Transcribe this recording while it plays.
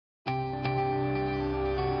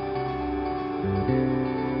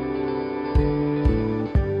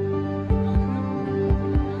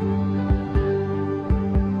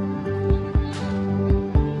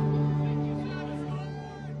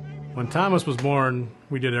Thomas was born,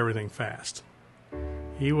 we did everything fast.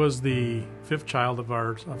 He was the fifth child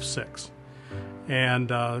of six, and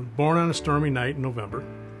born on a stormy night in November.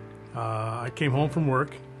 I came home from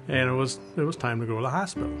work, and it was time to go to the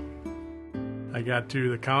hospital. I got to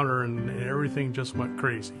the counter, and everything just went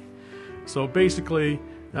crazy. So basically,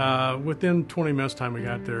 within 20 minutes time we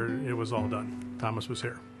got there, it was all done. Thomas was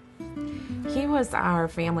here. He was our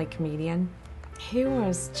family comedian. He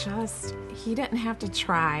didn't have to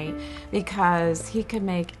try because he could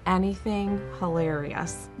make anything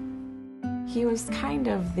hilarious. He was kind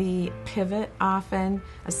of the pivot often,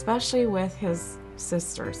 especially with his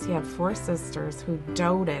sisters. He had 4 sisters who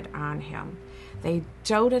doted on him. They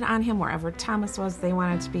doted on him wherever Thomas was, they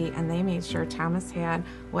wanted to be, and they made sure Thomas had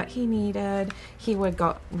what he needed. He would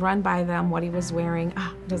go run by them what he was wearing.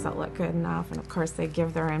 Does that look good enough? And of course, they'd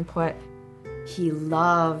give their input. He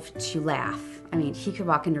loved to laugh. I mean, he could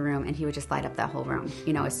walk into a room and he would just light up that whole room.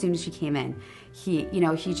 You know, as soon as she came in, you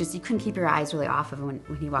couldn't keep your eyes really off of him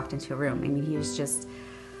when he walked into a room. I mean, he was just,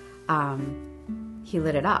 he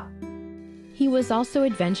lit it up. He was also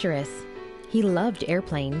adventurous. He loved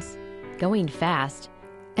airplanes, going fast,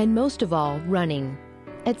 and most of all, running.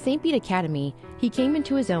 At St.Bede Academy, he came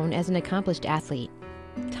into his own as an accomplished athlete.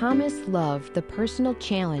 Thomas loved the personal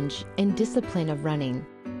challenge and discipline of running.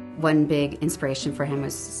 One big inspiration for him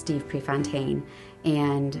was Steve Prefontaine,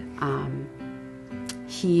 and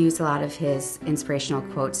he used a lot of his inspirational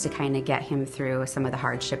quotes to kind of get him through some of the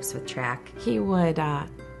hardships with track. He would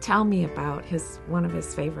tell me about one of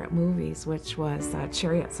his favorite movies, which was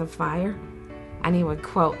Chariots of Fire, and he would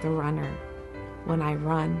quote the runner, "When I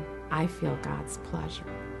run, I feel God's pleasure."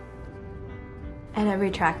 At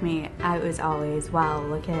every track meet, I was always, wow,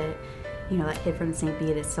 look at, that kid from St.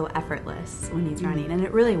 Bede is so effortless when he's running. And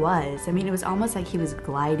it really was. I mean, it was almost like he was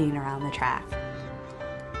gliding around the track.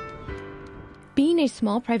 Being a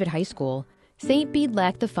small private high school, St. Bede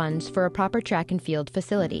lacked the funds for a proper track and field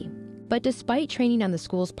facility. But despite training on the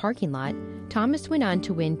school's parking lot, Thomas went on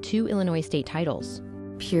to win 2 Illinois state titles.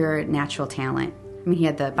 Pure natural talent. I mean, he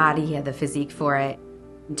had the body, he had the physique for it.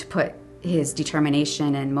 To put his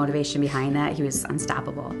determination and motivation behind that, he was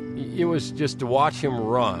unstoppable. It was just to watch him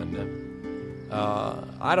run.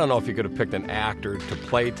 I don't know if you could have picked an actor to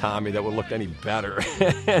play Tommy that would have looked any better.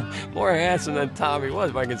 More handsome than Tommy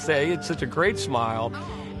was, if I can say. He had such a great smile,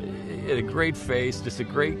 he had a great face, just a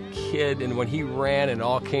great kid, and when he ran and it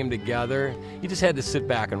all came together, you just had to sit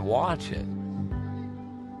back and watch it.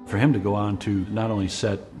 For him to go on to not only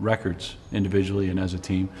set records individually and as a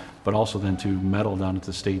team, but also then to medal down at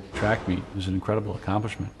the state track meet is an incredible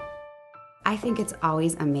accomplishment. I think it's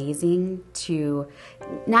always amazing to,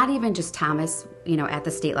 not even just Thomas, at the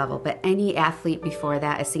state level, but any athlete before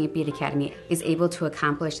that at St. Bede Academy is able to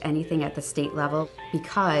accomplish anything at the state level,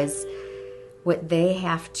 because what they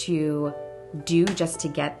have to do just to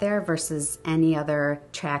get there versus any other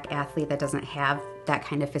track athlete that doesn't have that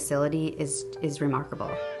kind of facility is remarkable.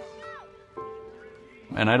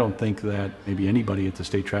 And I don't think that maybe anybody at the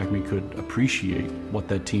state track meet could appreciate what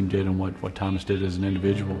that team did and what Thomas did as an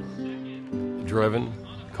individual. Driven,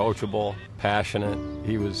 coachable, passionate.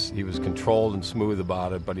 He was controlled and smooth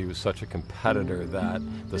about it, but he was such a competitor that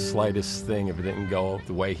the slightest thing, if it didn't go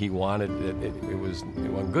the way he wanted, it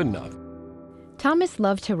wasn't good enough. Thomas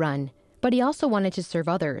loved to run, but he also wanted to serve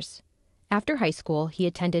others. After high school, he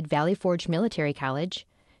attended Valley Forge Military College,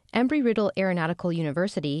 Embry-Riddle Aeronautical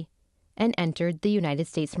University, and entered the United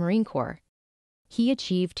States Marine Corps. He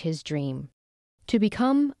achieved his dream, to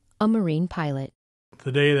become a Marine pilot.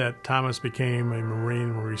 The day that Thomas became a Marine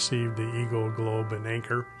and received the Eagle, Globe, and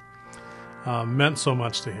Anchor meant so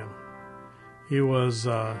much to him. He was,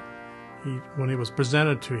 when it was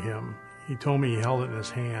presented to him, he told me he held it in his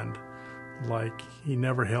hand like he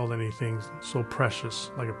never held anything so precious,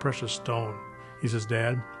 like a precious stone. He says,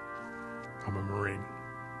 "Dad, I'm a Marine."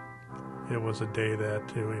 It was a day that,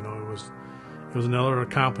 it was another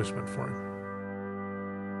accomplishment for him.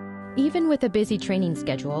 Even with a busy training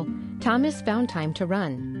schedule, Thomas found time to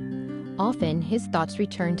run. Often, his thoughts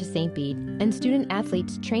returned to St. Bede and student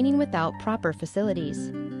athletes training without proper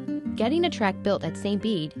facilities. Getting a track built at St.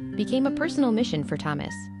 Bede became a personal mission for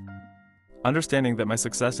Thomas. Understanding that my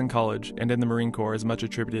success in college and in the Marine Corps is much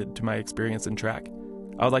attributed to my experience in track,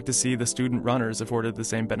 I would like to see the student runners afforded the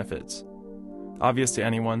same benefits. Obvious to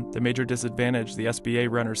anyone, the major disadvantage the SBA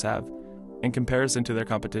runners have, in comparison to their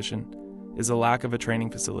competition, is a lack of a training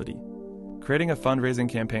facility. Creating a fundraising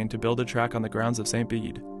campaign to build a track on the grounds of St.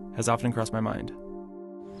 Bede has often crossed my mind.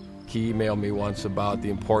 He emailed me once about the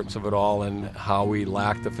importance of it all and how we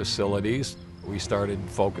lack the facilities. We started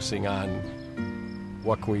focusing on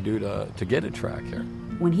what can we do to get a track here.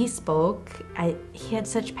 when he spoke, he had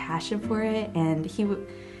such passion for it, and he was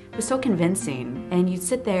so convincing. And you'd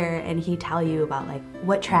sit there and he'd tell you about like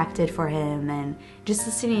what track did for him, and just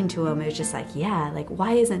listening to him, it was just like, yeah, like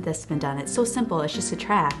why isn't this been done? It's so simple, it's just a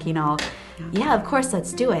track, you know. Yeah, of course,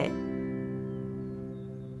 let's do it.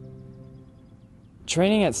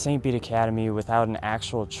 Training at St.Bede Academy without an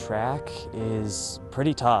actual track is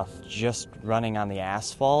pretty tough. Just running on the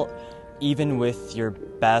asphalt, even with your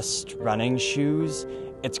best running shoes,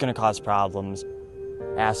 it's going to cause problems.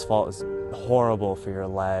 Asphalt is horrible for your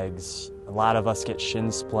legs. A lot of us get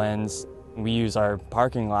shin splints. We use our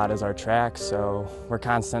parking lot as our track, so we're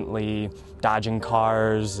constantly dodging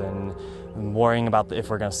cars and worrying about if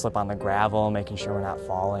we're going to slip on the gravel, making sure we're not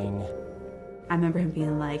falling. I remember him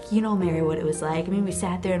being like, you know, Mary, what it was like. I mean, we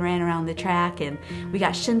sat there and ran around the track and we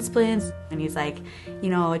got shin splints. And he's like, you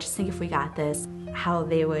know, just think if we got this, how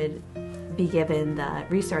they would be given the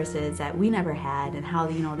resources that we never had, and how,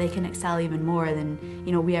 you know, they can excel even more than,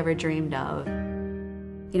 you know, we ever dreamed of.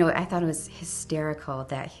 You know, I thought it was hysterical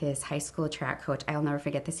that his high school track coach, I'll never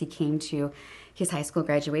forget this, he came to his high school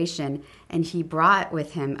graduation and he brought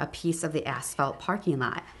with him a piece of the asphalt parking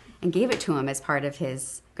lot and gave it to him as part of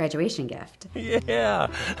his graduation gift. Yeah,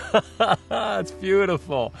 it's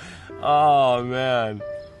beautiful. Oh, man.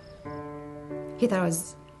 He thought it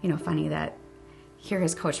was, you know, funny that here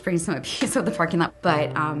his coach brings him a piece of the parking lot.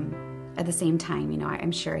 But at the same time, you know,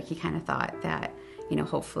 I'm sure he kind of thought that, you know,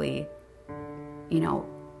 hopefully, you know,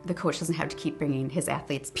 the coach doesn't have to keep bringing his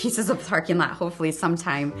athletes pieces of the parking lot. Hopefully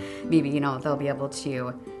sometime, maybe, you know, they'll be able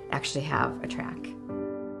to actually have a track.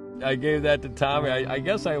 I gave that to Tommy. I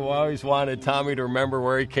guess I always wanted Tommy to remember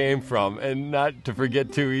where he came from and not to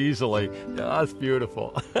forget too easily. Yeah, that's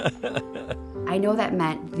beautiful. I know that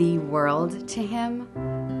meant the world to him.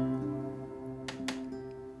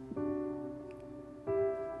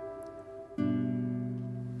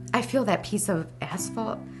 I feel that piece of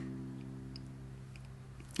asphalt,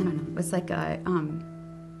 I don't know, it was like a,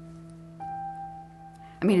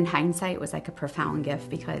 I mean, in hindsight, it was like a profound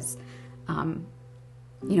gift because,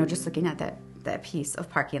 you know, just looking at that piece of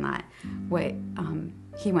parking lot, what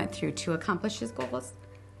he went through to accomplish his goals,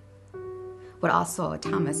 what also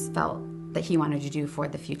Thomas felt that he wanted to do for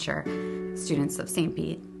the future students of St.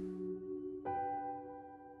 Bede.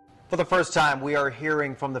 For the first time, we are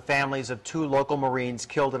hearing from the families of 2 local Marines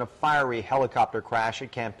killed in a fiery helicopter crash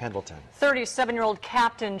at Camp Pendleton. 37-year-old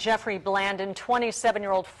Captain Jeffrey Bland and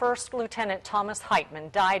 27-year-old First Lieutenant Thomas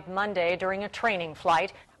Heitmann died Monday during a training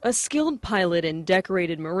flight. A skilled pilot and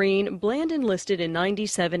decorated Marine, Bland enlisted in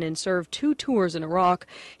 '97 and served 2 tours in Iraq.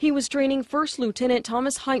 He was training First Lieutenant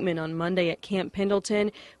Thomas Heitmann on Monday at Camp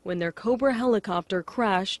Pendleton when their Cobra helicopter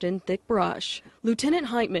crashed in thick brush. Lieutenant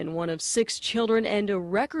Heitmann, one of 6 children and a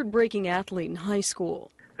record-breaking athlete in high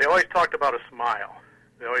school. They always talked about a smile.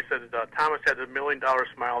 They always said that Thomas had a $1 million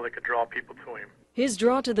smile that could draw people to him. His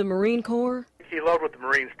draw to the Marine Corps? He loved what the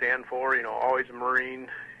Marines stand for, you know, always a Marine.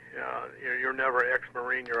 You're never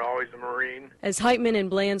ex-Marine, you're always a Marine. As Heitmann and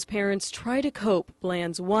Bland's parents try to cope,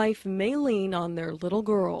 Bland's wife may lean on their little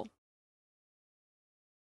girl.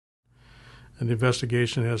 And the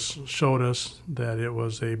investigation has showed us that it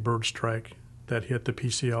was a bird strike that hit the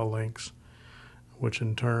PCL links, which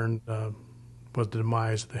in turn was the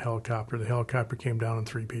demise of the helicopter. The helicopter came down in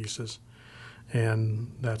 3 pieces,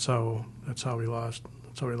 and that's how we lost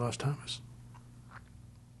Thomas.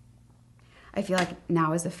 I feel like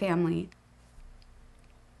now as a family,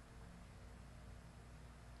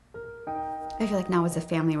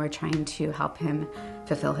 we're trying to help him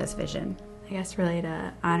fulfill his vision. I guess really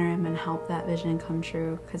to honor him and help that vision come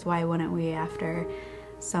true, because why wouldn't we after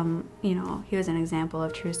some, you know, he was an example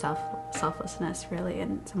of true selflessness really,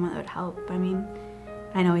 and someone that would help. I mean,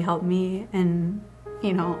 I know he helped me, and,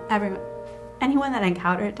 you know, anyone that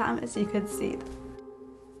encountered Thomas, you could see.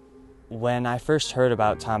 When I first heard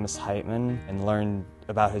about Thomas Heitmann and learned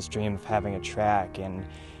about his dream of having a track, and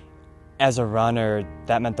as a runner,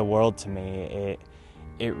 that meant the world to me.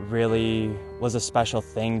 It really was a special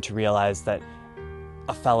thing to realize that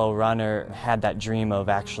a fellow runner had that dream of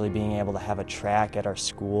actually being able to have a track at our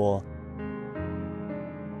school.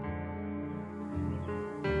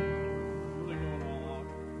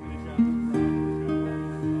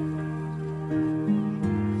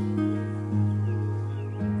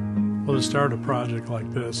 Well, to start a project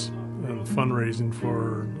like this and fundraising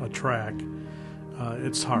for a track,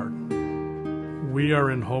 it's hard. We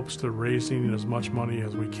are in hopes to raising as much money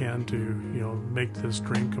as we can to, you know, make this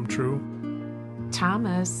dream come true.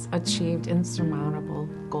 Thomas achieved insurmountable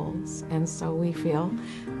goals, and so we feel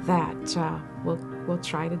that we'll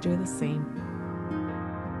try to do the same.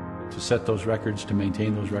 To set those records, to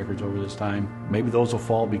maintain those records over this time. Maybe those will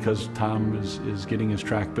fall because Tom is getting his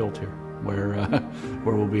track built here, where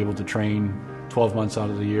we'll be able to train 12 months out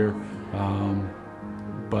of the year.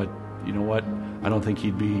 But you know what? I don't think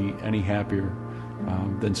he'd be any happier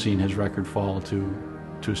than seeing his record fall to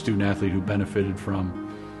a student athlete who benefited from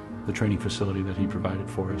the training facility that he provided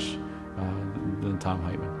for us than Tom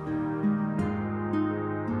Heitmann.